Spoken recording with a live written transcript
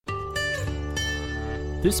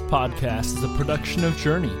This podcast is a production of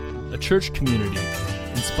Journey, a church community,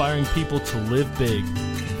 inspiring people to live big.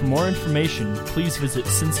 For more information, please visit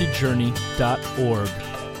cincyjourney.org.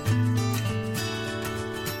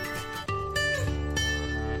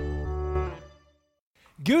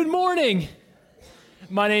 Good morning.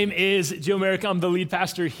 My name is Joe Merrick. I'm the lead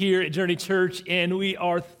pastor here at Journey Church, and we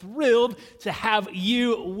are thrilled to have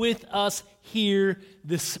you with us here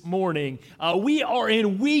this morning. We are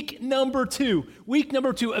in week number two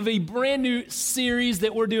of a brand new series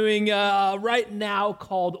that we're doing right now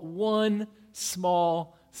called One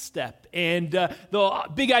Small Step. And the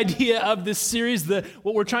big idea of this series,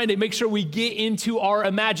 what we're trying to make sure we get into our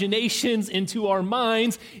imaginations, into our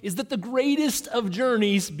minds, is that the greatest of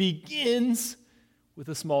journeys begins with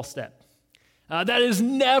a small step. That is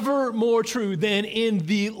never more true than in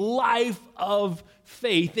the life of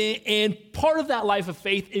faith. And part of that life of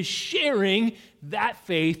faith is sharing that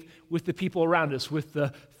faith with the people around us, with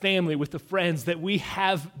the family, with the friends that we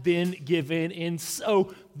have been given. And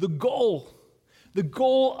so the goal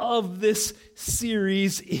of this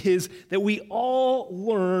series is that we all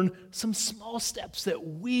learn some small steps that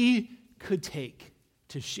we could take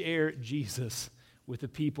to share Jesus with the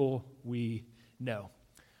people we know.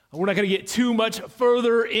 We're not going to get too much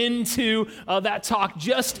further into that talk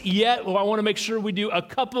just yet. Well, I want to make sure we do a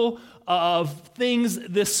couple of things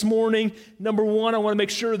this morning. Number one, I want to make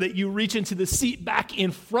sure that you reach into the seat back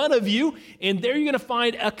in front of you, and there you're going to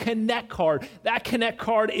find a Connect card. That Connect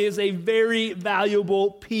card is a very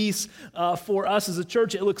valuable piece for us as a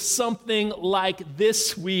church. It looks something like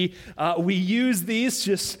this. We use these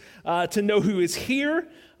just to know who is here.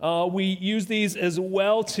 We use these as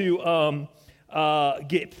well to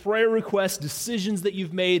get prayer requests, decisions that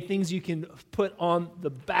you've made, things you can put on the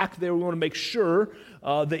back there. We want to make sure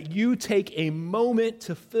that you take a moment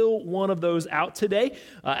to fill one of those out today.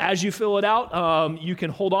 As you fill it out, you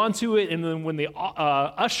can hold on to it, and then when the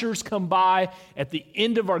ushers come by at the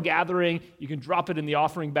end of our gathering, you can drop it in the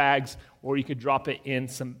offering bags, or you could drop it in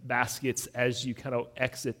some baskets as you kind of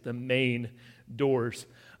exit the main doors.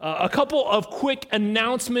 A couple of quick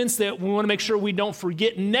announcements that we want to make sure we don't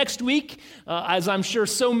forget. Next week, as I'm sure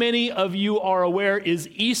so many of you are aware, is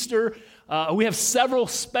Easter. We have several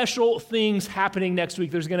special things happening next week.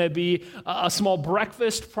 There's going to be a small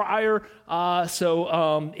breakfast prior.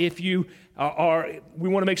 So if you we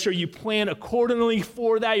want to make sure you plan accordingly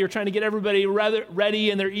for that. You're trying to get everybody ready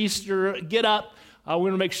in their Easter get up. We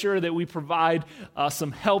want to make sure that we provide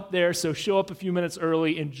some help there. So show up a few minutes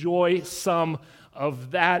early, enjoy some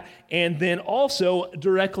of that. And then also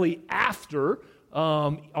directly after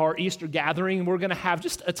our Easter gathering, we're going to have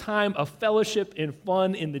just a time of fellowship and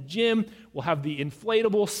fun in the gym. We'll have the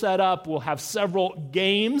inflatable set up. We'll have several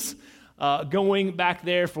games going back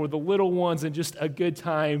there for the little ones, and just a good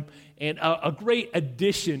time and a great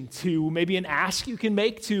addition to maybe an ask you can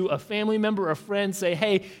make to a family member or a friend. Say,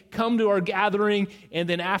 hey, come to our gathering, and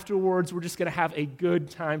then afterwards we're just going to have a good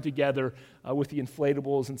time together with the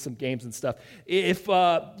inflatables and some games and stuff. If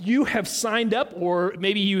you have signed up, or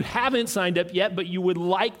maybe you haven't signed up yet, but you would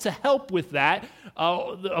like to help with that,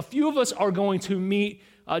 a few of us are going to meet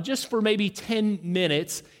just for maybe 10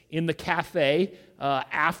 minutes in the cafe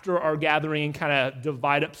after our gathering and kind of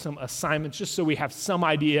divide up some assignments just so we have some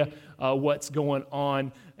idea what's going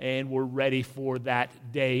on and we're ready for that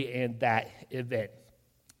day and that event.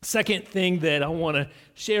 Second thing that I want to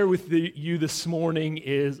share with you this morning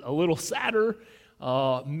is a little sadder.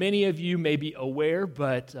 Many of you may be aware,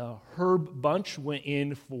 but Herb Bunch went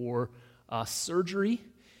in for surgery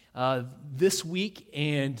this week,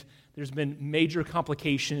 and there's been major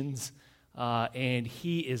complications, and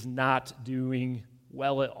he is not doing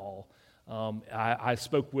well at all. I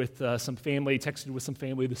spoke with some family, texted with some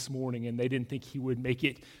family this morning, and they didn't think he would make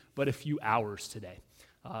it but a few hours today.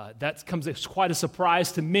 That comes as quite a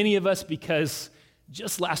surprise to many of us, because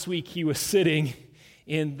just last week he was sitting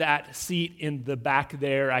in that seat in the back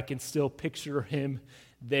there. I can still picture him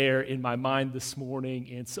there in my mind this morning.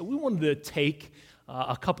 And so we wanted to take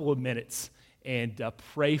a couple of minutes and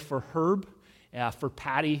pray for Herb, for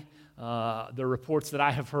Patty. The reports that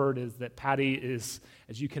I have heard is that Patty is,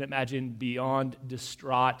 as you can imagine, beyond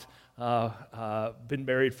distraught, been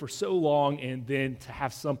married for so long, and then to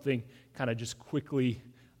have something kind of just quickly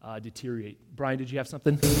deteriorate. Brian, did you have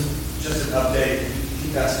something? Just an update.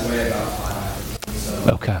 He passed away about 5 hours.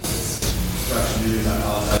 So okay. Fresh news. I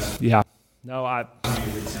apologize. Yeah. No,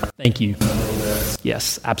 thank you.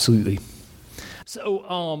 Yes, absolutely.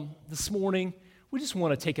 So this morning, we just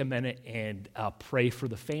want to take a minute and pray for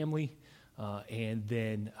the family, and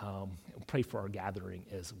then pray for our gathering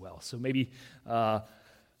as well. So maybe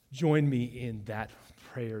join me in that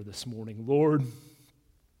prayer this morning. Lord,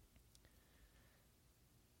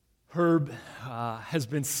 Herb has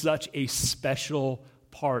been such a special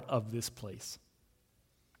part of this place.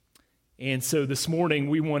 And so this morning,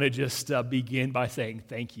 we want to just begin by saying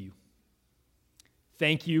thank you.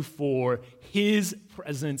 Thank you for his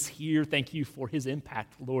presence here. Thank you for his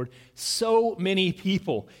impact, Lord. So many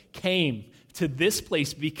people came to this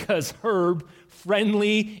place because Herb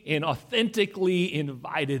friendly and authentically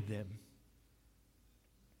invited them.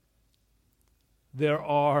 There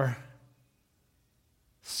are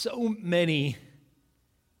so many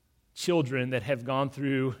children that have gone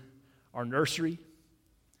through our nursery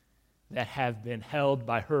that have been held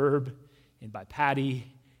by Herb and by Patty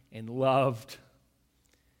and loved.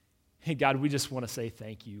 And God, we just want to say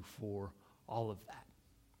thank you for all of that.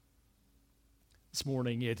 This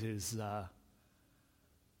morning it is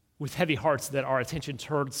with heavy hearts that our attention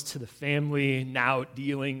turns to the family now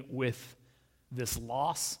dealing with this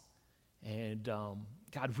loss. And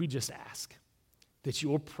God, we just ask that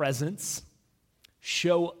your presence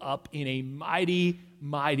show up in a mighty,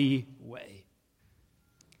 mighty way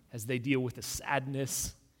as they deal with the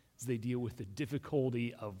sadness, as they deal with the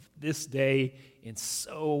difficulty of this day and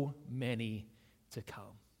so many to come.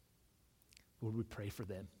 Lord, we pray for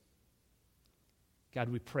them. God,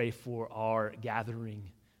 we pray for our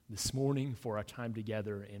gathering this morning, for our time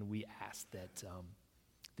together, and we ask that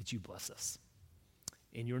you bless us.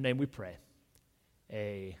 In your name we pray.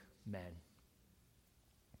 Amen.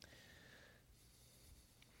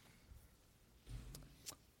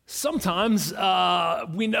 Sometimes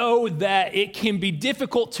we know that it can be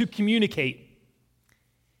difficult to communicate.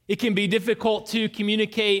 It can be difficult to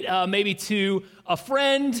communicate maybe to a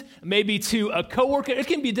friend, maybe to a coworker. It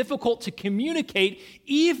can be difficult to communicate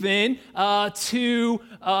even to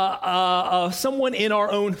someone in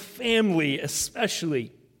our own family,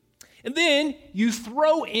 especially. And then you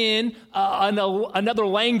throw in another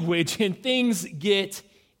language and things get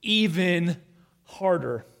even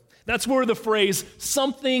harder. That's where the phrase,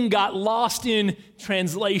 something got lost in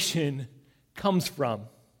translation, comes from.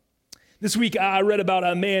 This week I read about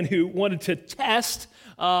a man who wanted to test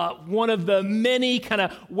one of the many kind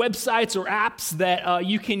of websites or apps that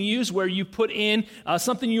you can use where you put in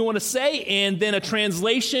something you want to say and then a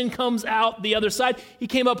translation comes out the other side. He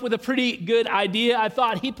came up with a pretty good idea. I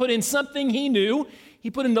thought he put in something he knew.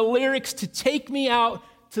 He put in the lyrics to "Take Me Out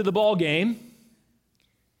to the Ball Game."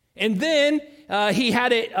 And then he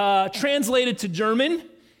had it translated to German.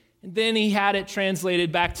 And then he had it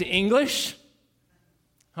translated back to English.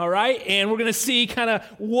 All right, and we're going to see kind of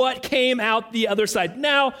what came out the other side.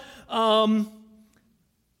 Now, I'm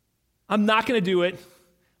not going to do it.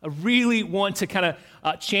 I really want to kind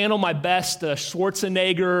of channel my best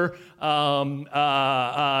Schwarzenegger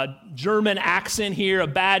German accent here, a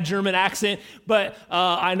bad German accent. But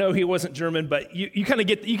I know he wasn't German. But you kind of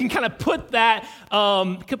get, you can kind of put that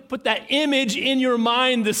image in your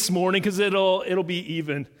mind this morning because it'll be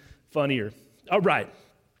even funnier. All right.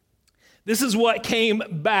 This is what came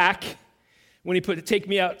back when he put "Take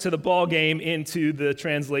Me Out to the Ball Game" into the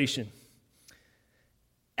translation.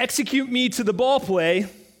 Execute me to the ball play.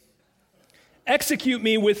 Execute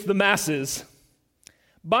me with the masses.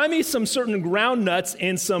 Buy me some certain ground nuts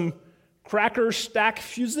and some cracker stack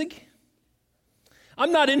fusig.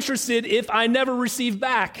 I'm not interested if I never receive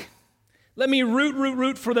back. Let me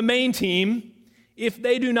root for the main team. If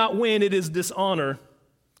they do not win, it is dishonor.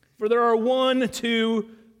 For there are 1,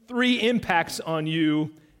 2, 3 impacts on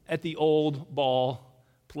you at the old ball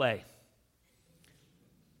play.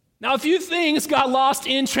 Now, a few things got lost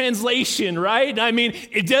in translation, right? I mean,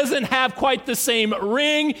 it doesn't have quite the same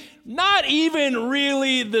ring, not even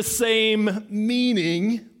really the same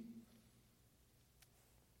meaning.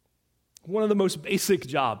 One of the most basic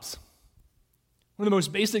jobs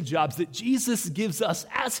that Jesus gives us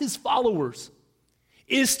as his followers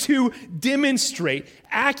is to demonstrate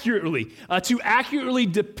accurately, to accurately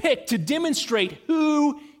depict, to demonstrate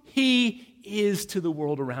who he is to the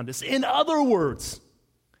world around us. In other words,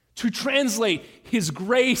 to translate his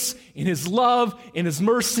grace and his love and his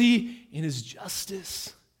mercy and his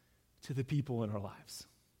justice to the people in our lives.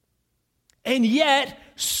 And yet,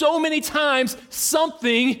 so many times,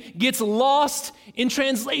 something gets lost in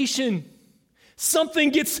translation. Something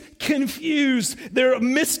gets confused. There are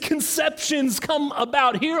misconceptions come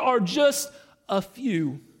about. Here are just a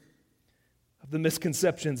few of the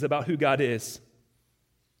misconceptions about who God is.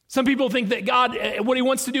 Some people think that God, what he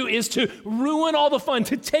wants to do is to ruin all the fun,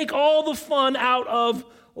 to take all the fun out of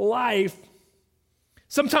life.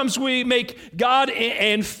 Sometimes we make God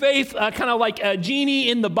and faith kind of like a genie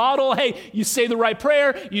in the bottle. Hey, you say the right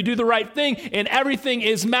prayer, you do the right thing, and everything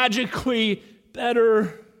is magically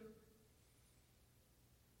better.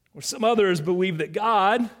 Or some others believe that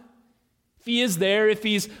God If he is there, if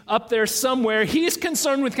he's up there somewhere, he's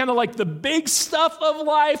concerned with kind of like the big stuff of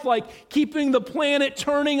life, like keeping the planet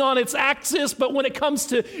turning on its axis. But when it comes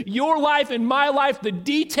to your life and my life, the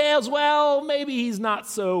details, well, maybe he's not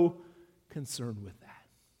so concerned with that.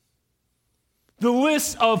 The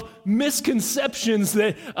list of misconceptions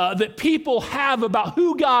that people have about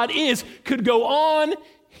who God is could go on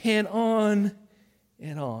and on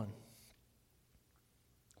and on.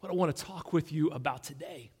 What I want to talk with you about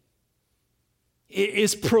today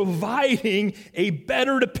is providing a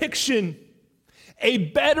better depiction, a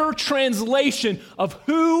better translation of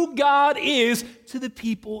who God is to the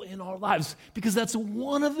people in our lives. Because that's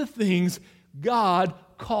one of the things God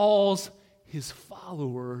calls his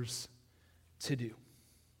followers to do.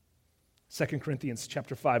 2 Corinthians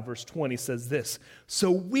chapter 5, verse 20 says this,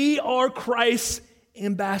 "So we are Christ's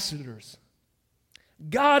ambassadors.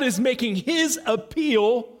 God is making his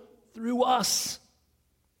appeal through us.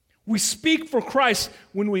 We speak for Christ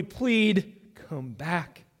when we plead, come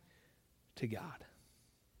back to God."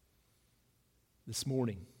 This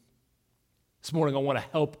morning I want to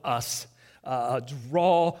help us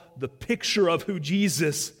draw the picture of who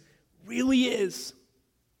Jesus really is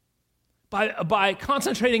by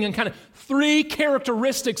concentrating on kind of three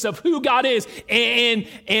characteristics of who God is and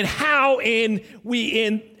how we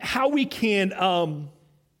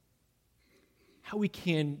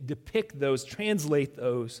can depict those, translate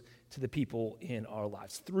those to the people in our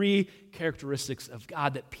lives. Three characteristics of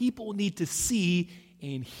God that people need to see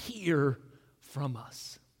and hear from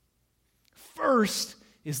us. First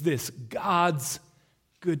is this: God's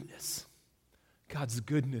goodness. God's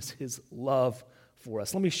goodness, his love for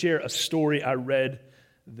us. Let me share a story I read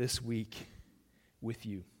this week with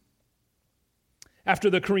you. After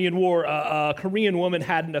the Korean War, a Korean woman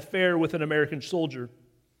had an affair with an American soldier.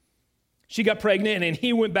 She got pregnant, and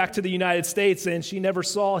he went back to the United States, and she never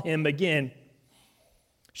saw him again.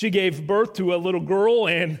 She gave birth to a little girl,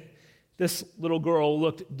 and this little girl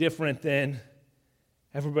looked different than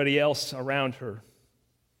everybody else around her.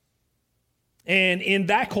 And in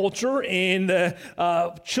that culture,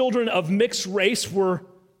 the children of mixed race were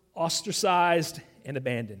ostracized and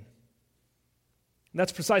abandoned. And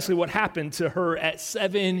that's precisely what happened to her at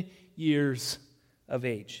 7 years of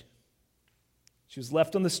age. She was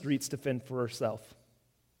left on the streets to fend for herself.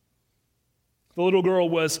 The little girl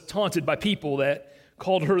was taunted by people that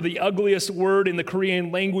called her the ugliest word in the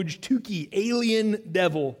Korean language, "tuki," alien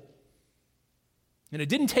devil. And it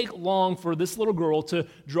didn't take long for this little girl to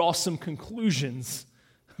draw some conclusions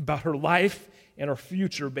about her life and her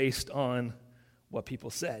future based on what people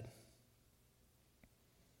said.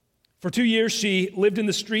 For 2 years, she lived in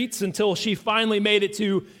the streets until she finally made it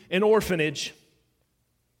to an orphanage.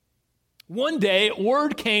 One day,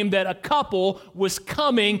 word came that a couple was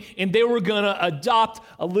coming and they were going to adopt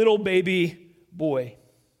a little baby boy.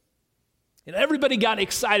 And everybody got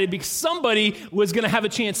excited because somebody was going to have a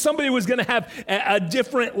chance. Somebody was going to have a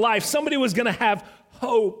different life. Somebody was going to have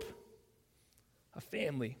hope, a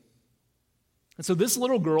family. And so this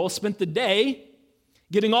little girl spent the day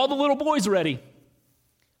getting all the little boys ready,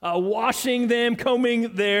 washing them,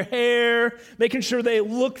 combing their hair, making sure they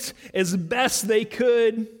looked as best they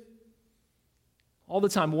could, all the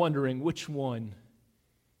time wondering which one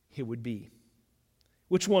it would be.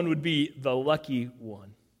 Which one would be the lucky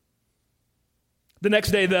one? The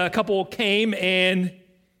next day, the couple came, and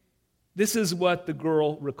this is what the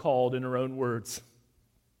girl recalled in her own words.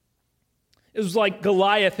 It was like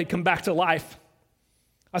Goliath had come back to life.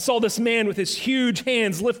 I saw this man with his huge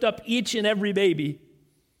hands lift up each and every baby,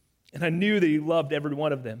 and I knew that he loved every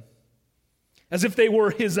one of them, as if they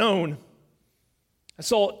were his own. I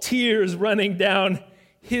saw tears running down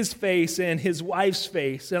his face and his wife's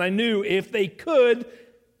face, and I knew if they could,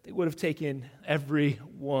 they would have taken every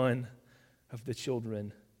one of the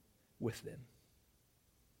children with them.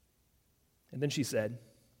 And then she said,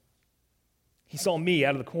 he saw me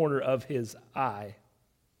out of the corner of his eye.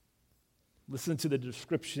 Listen to the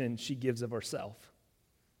description she gives of herself.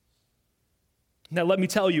 Now, let me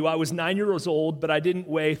tell you, I was 9 years old, but I didn't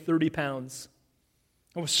weigh 30 pounds.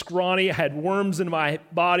 I was scrawny. I had worms in my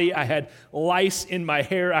body. I had lice in my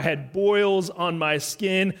hair. I had boils on my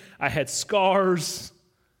skin. I had scars.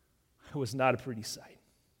 It was not a pretty sight.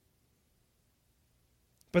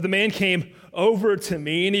 But the man came over to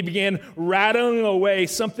me, and he began rattling away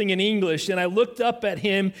something in English, and I looked up at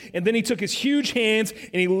him, and then he took his huge hands,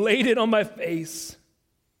 and he laid it on my face.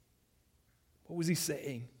 What was he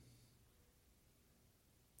saying?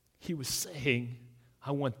 He was saying,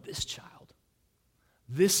 I want this child.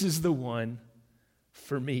 This is the one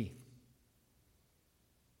for me.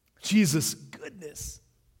 Jesus' goodness.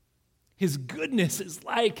 His goodness is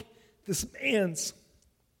like this man's.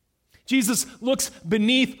 Jesus looks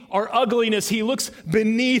beneath our ugliness. He looks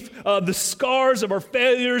beneath the scars of our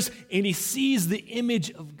failures, and he sees the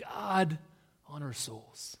image of God on our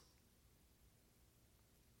souls.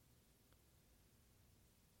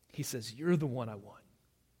 He says, you're the one I want.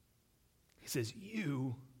 He says,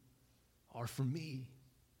 you are for me.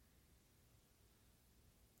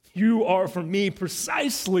 You are for me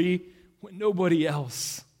precisely when nobody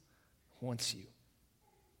else wants you.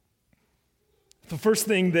 The first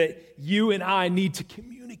thing that you and I need to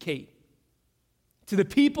communicate to the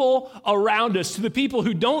people around us, to the people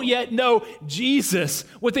who don't yet know Jesus,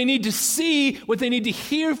 what they need to see, what they need to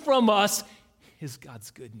hear from us, is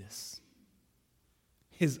God's goodness,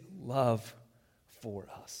 his love for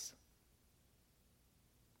us.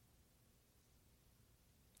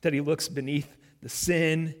 That he looks beneath the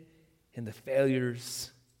sin and the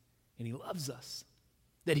failures, and he loves us.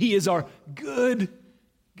 That he is our good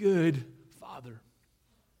Father.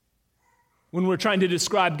 When we're trying to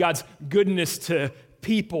describe God's goodness to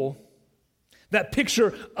people, that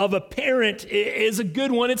picture of a parent is a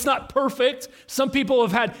good one. It's not perfect. Some people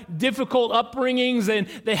have had difficult upbringings and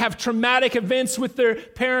they have traumatic events with their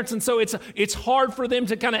parents, and so it's hard for them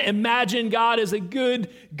to kind of imagine God as a good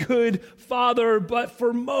father. But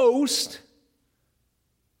for most,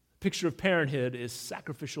 the picture of parenthood is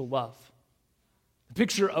sacrificial love. The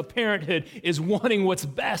picture of parenthood is wanting what's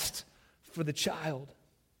best for the child.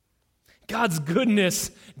 God's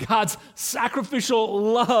goodness, God's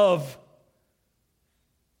sacrificial love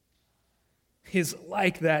is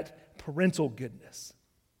like that parental goodness.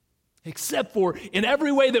 Except for in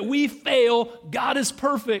every way that we fail, God is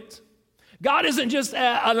perfect. God isn't just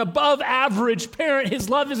an above average parent. His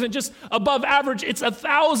love isn't just above average. It's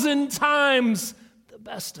 1,000 times the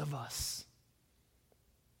best of us.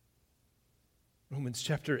 Romans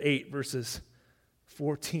chapter 8, verses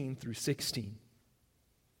 14 through 16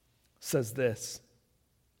 says this.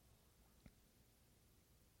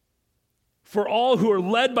 For all who are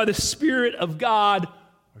led by the Spirit of God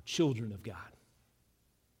are children of God.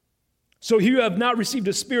 So you have not received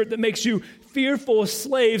a spirit that makes you fearful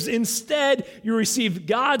slaves. Instead, you received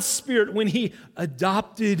God's Spirit when he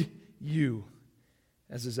adopted you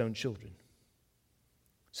as his own children.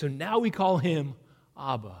 So now we call him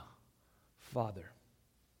Abba, Father.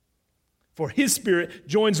 For his Spirit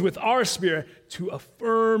joins with our spirit to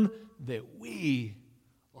affirm that we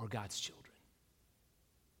are God's children.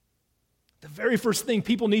 The very first thing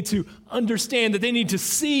people need to understand, that they need to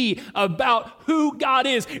see about who God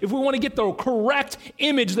is, if we want to get the correct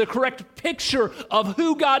image, the correct picture of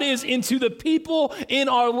who God is into the people in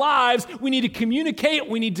our lives, we need to communicate,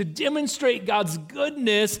 we need to demonstrate God's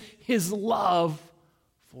goodness, his love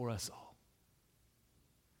for us all.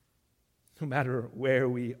 No matter where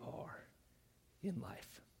we are in life.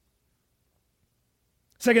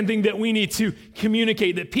 Second thing that we need to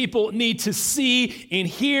communicate, that people need to see and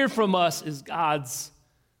hear from us, is God's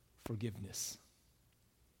forgiveness.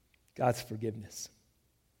 God's forgiveness.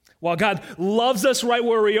 While God loves us right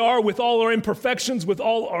where we are, with all our imperfections, with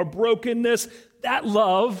all our brokenness, that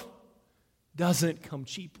love doesn't come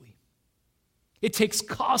cheaply. It takes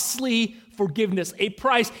costly forgiveness, a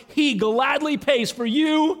price he gladly pays for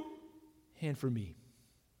you and for me.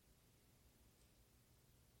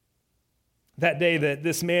 That day that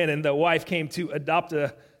this man and the wife came to adopt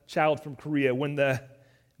a child from Korea, when the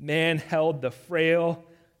man held the frail,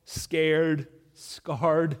 scared,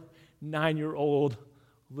 scarred 9-year-old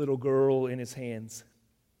little girl in his hands.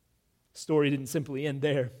 The story didn't simply end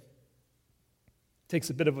there. It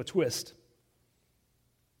takes a bit of a twist.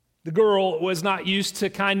 The girl was not used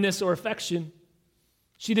to kindness or affection.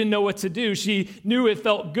 She didn't know what to do. She knew it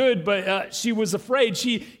felt good, but she was afraid.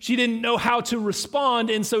 She didn't know how to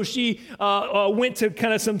respond, and so she went to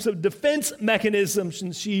kind of some defense mechanisms,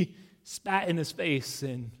 and she spat in his face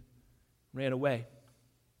and ran away.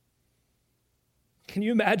 Can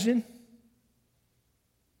you imagine?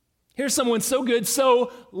 Here's someone so good,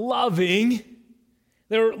 so loving.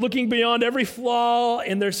 They're looking beyond every flaw,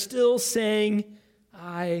 and they're still saying,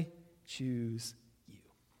 I choose.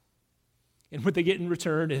 And what they get in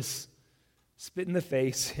return is spit in the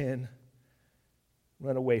face and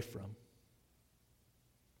run away from.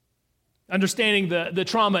 Understanding the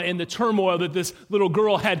trauma and the turmoil that this little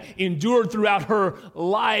girl had endured throughout her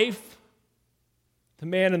life, the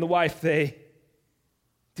man and the wife, they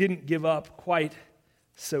didn't give up quite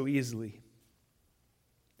so easily.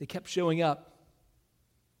 They kept showing up.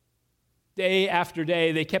 Day after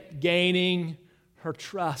day, they kept gaining her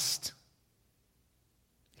trust.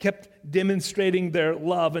 Kept demonstrating their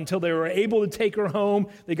love until they were able to take her home.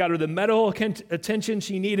 They got her the medical attention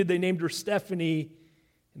she needed. They named her Stephanie,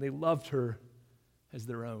 and they loved her as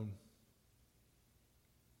their own.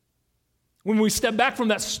 When we step back from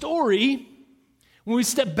that story, when we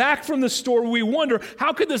step back from the story, we wonder,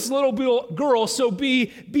 how could this little girl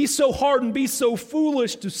be so hard and be so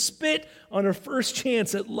foolish to spit on her first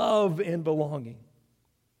chance at love and belonging?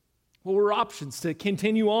 What were options? To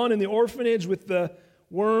continue on in the orphanage with the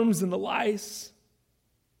worms and the lice?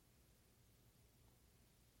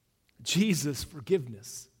 Jesus'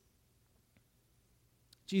 forgiveness.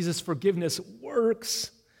 Jesus' forgiveness works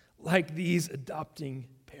like these adopting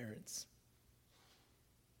parents.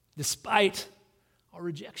 Despite our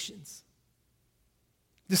rejections.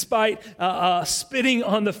 Despite spitting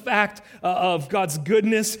on the fact of God's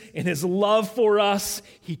goodness and His love for us,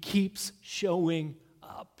 He keeps showing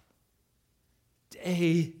up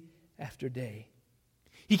day after day.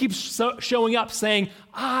 He keeps showing up saying,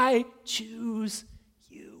 I choose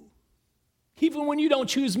you. Even when you don't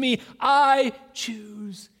choose me, I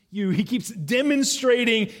choose you. He keeps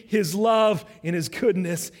demonstrating His love and His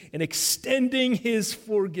goodness and extending His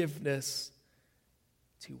forgiveness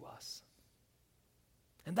to us.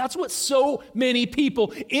 And that's what so many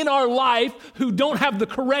people in our life who don't have the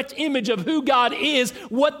correct image of who God is,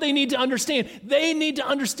 what they need to understand. They need to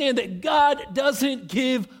understand that God doesn't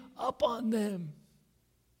give up on them.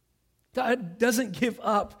 God doesn't give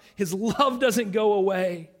up. His love doesn't go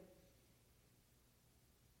away.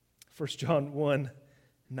 1 John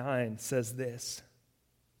 1:9 says this,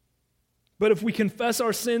 but if we confess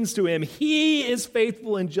our sins to Him, He is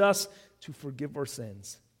faithful and just to forgive our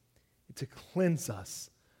sins and to cleanse us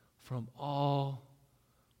from all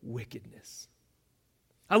wickedness.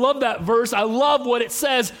 I love that verse. I love what it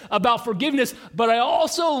says about forgiveness, but I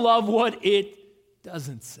also love what it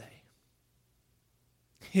doesn't say.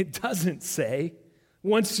 It doesn't say,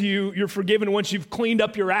 once you're forgiven, once you've cleaned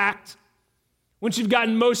up your act, once you've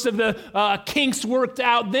gotten most of the kinks worked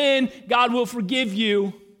out, then God will forgive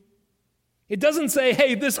you. It doesn't say,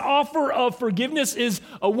 hey, this offer of forgiveness is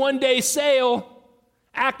a one-day sale.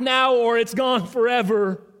 Act now or it's gone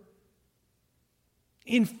forever.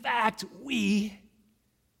 In fact, we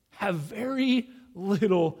have very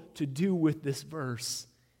little to do with this verse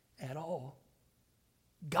at all.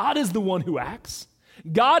 God is the one who acts.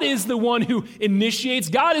 God is the one who initiates.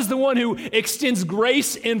 God is the one who extends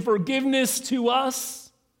grace and forgiveness to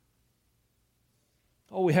us.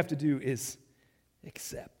 All we have to do is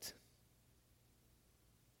accept.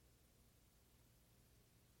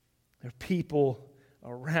 There are people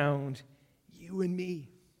around you and me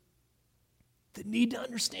that need to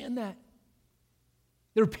understand that.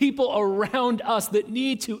 There are people around us that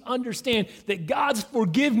need to understand that God's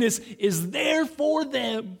forgiveness is there for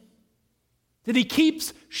them. That He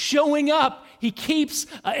keeps showing up. He keeps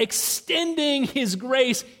extending His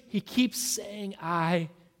grace. He keeps saying, I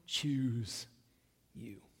choose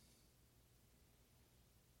you.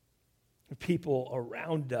 There are people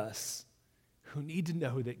around us who need to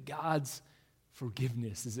know that God's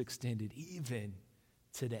forgiveness is extended even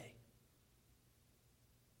today.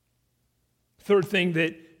 Third thing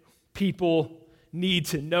that people need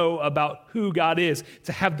to know about who God is,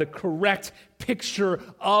 to have the correct picture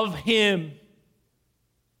of Him,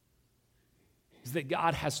 is that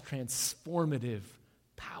God has transformative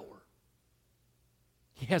power.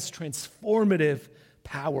 He has transformative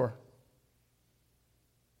power.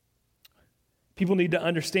 People need to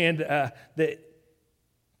understand that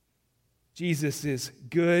Jesus is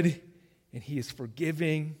good and He is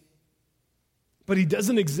forgiving, but He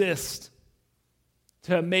doesn't exist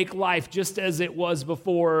to make life just as it was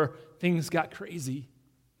before things got crazy.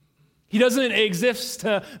 He doesn't exist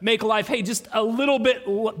to make life, hey, just a little bit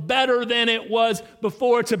better than it was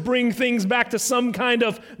before, to bring things back to some kind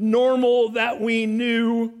of normal that we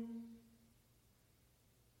knew.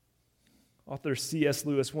 Author C.S.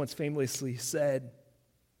 Lewis once famously said,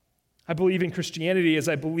 I believe in Christianity as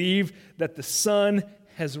I believe that the sun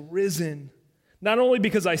has risen, not only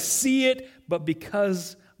because I see it, but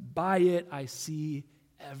because by it I see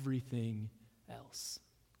everything else.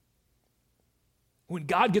 When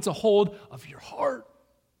God gets a hold of your heart,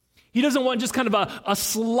 He doesn't want just kind of a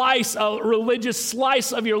slice, a religious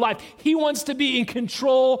slice of your life. He wants to be in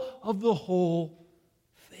control of the whole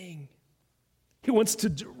thing. He wants to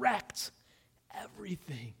direct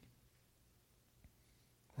everything.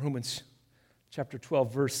 Romans chapter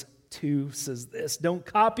 12, verse 2 says this, don't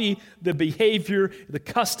copy the behavior, the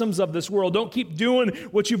customs of this world. Don't keep doing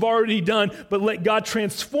what you've already done, but let God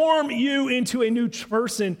transform you into a new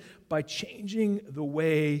person by changing the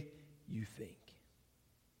way you think.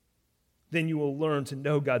 Then you will learn to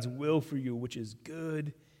know God's will for you, which is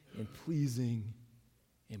good and pleasing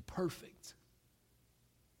and perfect.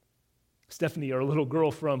 Stephanie, our little girl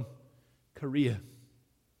from Korea,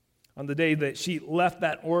 on the day that she left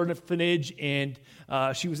that orphanage and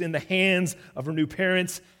she was in the hands of her new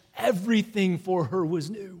parents, everything for her was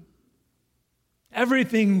new.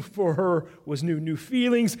 Everything for her was new. New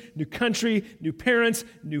feelings, new country, new parents,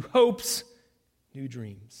 new hopes, new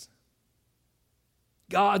dreams.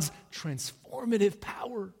 God's transformative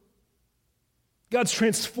power. God's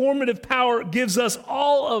transformative power gives us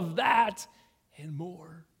all of that and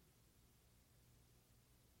more.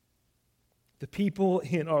 The people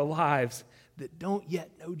in our lives that don't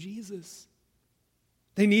yet know Jesus,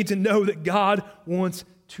 they need to know that God wants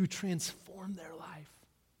to transform their life,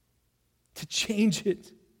 to change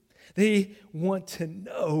it. They want to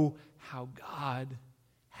know how God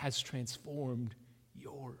has transformed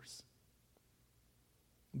yours.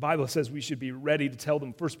 The Bible says we should be ready to tell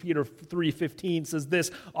them. 1 Peter 3:15 says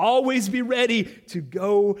this, always be ready to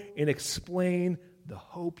go and explain the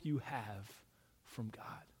hope you have from God.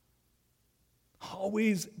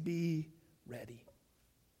 Always be ready.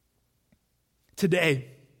 Today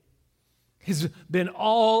has been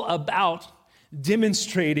all about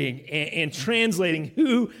demonstrating and translating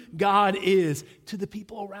who God is to the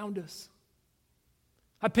people around us.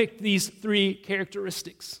 I picked these three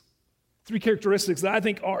characteristics that I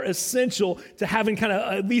think are essential to having kind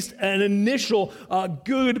of at least an initial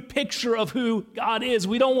good picture of who God is.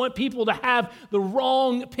 We don't want people to have the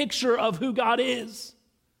wrong picture of who God is.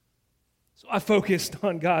 So I focused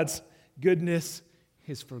on God's goodness,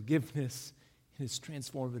 His forgiveness, and His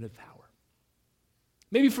transformative power.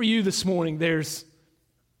 Maybe for you this morning, there's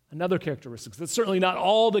another characteristic. That's certainly not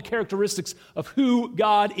all the characteristics of who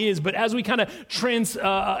God is, but as we kind of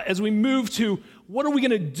as we move to what are we going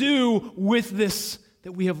to do with this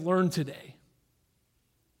that we have learned today?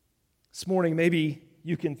 This morning, maybe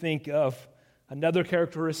you can think of another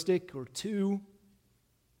characteristic or two.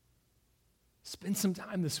 Spend some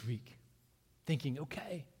time this week thinking,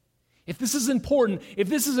 okay, if this is important, if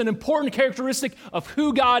this is an important characteristic of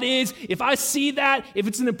who God is, if I see that, if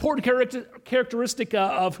it's an important characteristic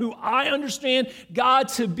of who I understand God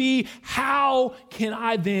to be, how can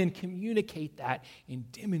I then communicate that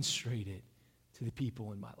and demonstrate it to the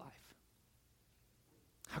people in my life?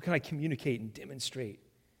 How can I communicate and demonstrate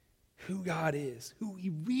who God is, who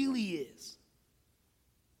He really is,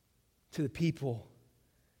 to the people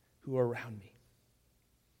who are around me?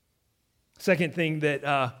 Second thing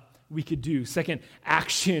that we could do, second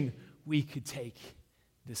action we could take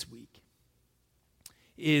this week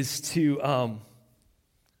is to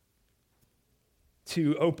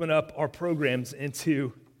open up our programs and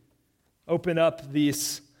to open up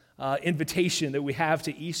this invitation that we have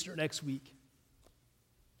to Easter next week.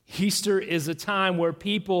 Easter is a time where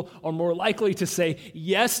people are more likely to say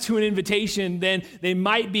yes to an invitation than they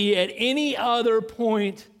might be at any other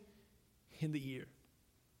point in the year.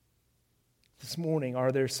 This morning,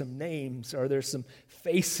 are there some names, are there some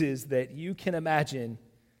faces that you can imagine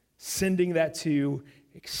sending that to,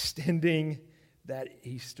 extending that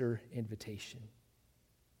Easter invitation?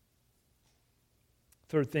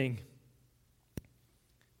 Third thing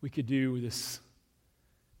we could do this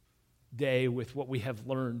day with what we have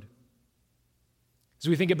learned, as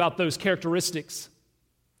we think about those characteristics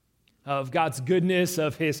of God's goodness,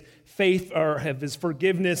 of His faith, or of His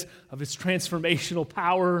forgiveness, of His transformational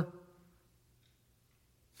power,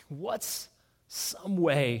 what's some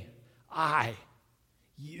way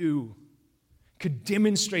you could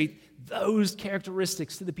demonstrate those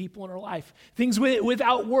characteristics to the people in our life? Things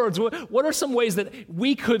without words. What are some ways that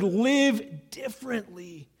we could live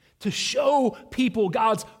differently to show people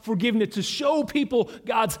God's forgiveness, to show people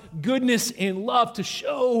God's goodness and love, to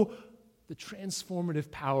show the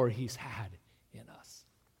transformative power He's had in us?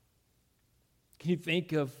 Can you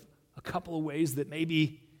think of a couple of ways that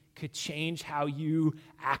maybe could change how you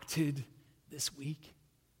acted this week?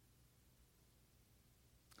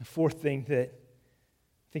 The fourth thing that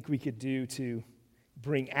I think we could do to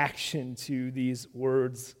bring action to these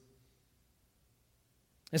words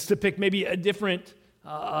is to pick maybe a different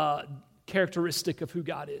characteristic of who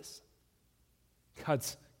God is.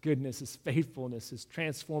 God's goodness, His faithfulness, His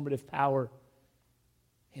transformative power.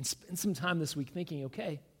 And spend some time this week thinking,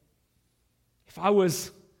 okay, if I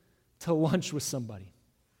was to lunch with somebody,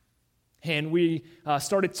 and we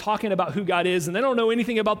started talking about who God is, and they don't know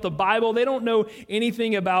anything about the Bible. They don't know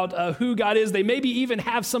anything about who God is. They maybe even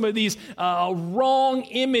have some of these wrong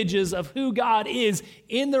images of who God is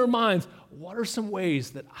in their minds. What are some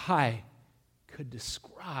ways that I could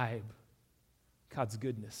describe God's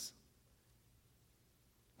goodness?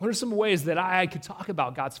 What are some ways that I could talk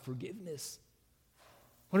about God's forgiveness?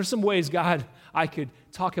 What are some ways, God, I could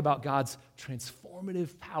talk about God's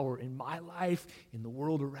transformative power in my life, in the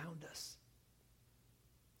world around us?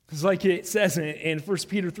 Because like it says in 1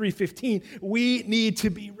 Peter 3:15, we need to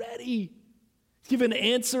be ready to give an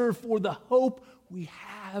answer for the hope we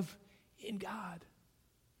have in God.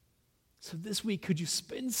 So this week, could you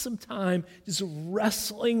spend some time just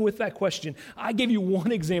wrestling with that question? I gave you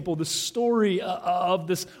one example, the story of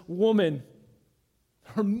this woman.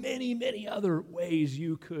 There are many, many other ways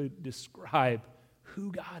you could describe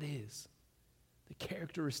who God is, the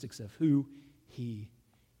characteristics of who He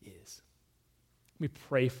is. Let me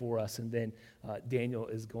pray for us, and then Daniel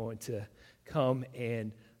is going to come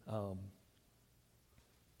and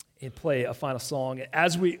play a final song.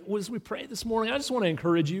 As we pray this morning, I just want to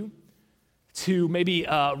encourage you to maybe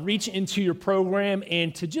reach into your program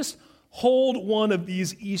and to just hold one of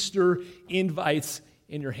these Easter invites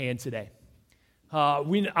in your hand today.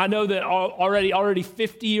 I know that already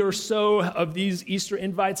 50 or so of these Easter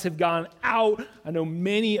invites have gone out. I know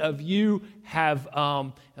many of you have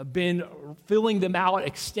been filling them out,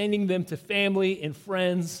 extending them to family and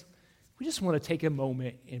friends. We just want to take a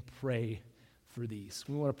moment and pray for these.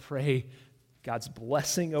 We want to pray God's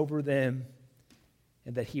blessing over them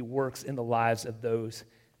and that He works in the lives of those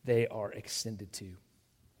they are extended to.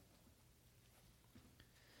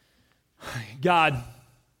 God,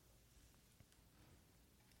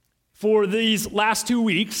 for these last 2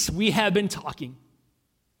 weeks, we have been talking.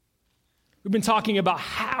 We've been talking about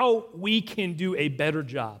how we can do a better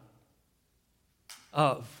job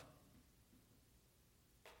of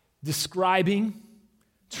describing,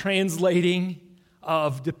 translating,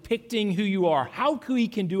 of depicting who you are. How we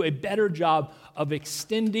can do a better job of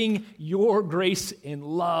extending your grace and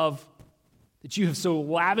love that you have so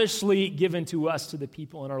lavishly given to us, to the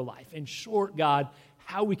people in our life. In short, God,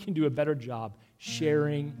 how we can do a better job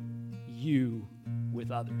sharing you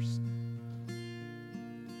with others.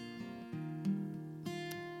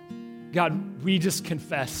 God, we just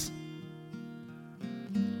confess.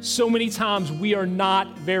 So many times we are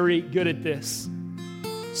not very good at this.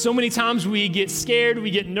 So many times we get scared, we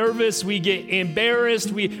get nervous, we get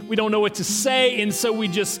embarrassed, we don't know what to say, and so we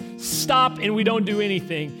just stop and we don't do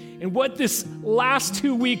anything. And what this last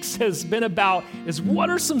 2 weeks has been about is what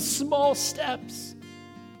are some small steps?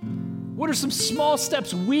 What are some small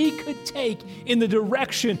steps we could take in the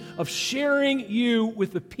direction of sharing you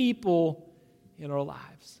with the people in our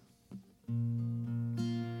lives?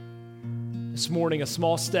 This morning, a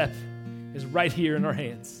small step is right here in our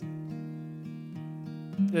hands.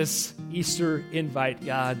 This Easter invite,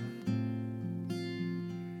 God.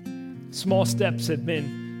 Small steps have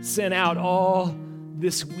been sent out all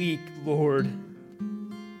this week, Lord,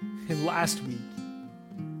 and last week.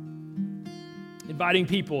 Inviting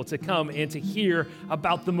people to come and to hear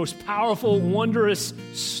about the most powerful, wondrous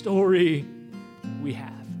story we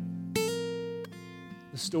have.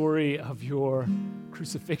 The story of your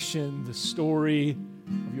crucifixion, the story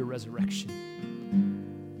of your resurrection.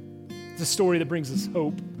 It's a story that brings us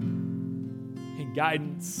hope and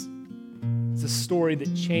guidance. It's a story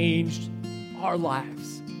that changed our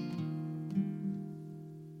lives.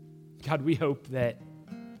 God, we hope that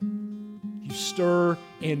you stir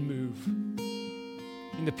and move.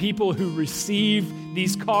 And the people who receive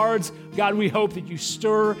these cards, God, we hope that you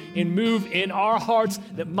stir and move in our hearts,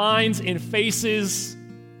 that minds and faces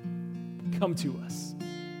come to us,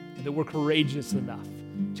 and that we're courageous enough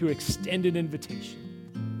to extend an invitation.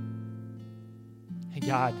 And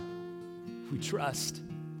God, we trust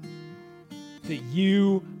that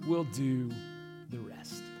you will do the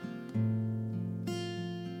rest.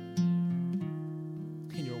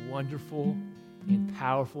 In your wonderful and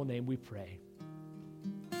powerful name we pray.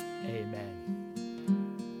 Amen.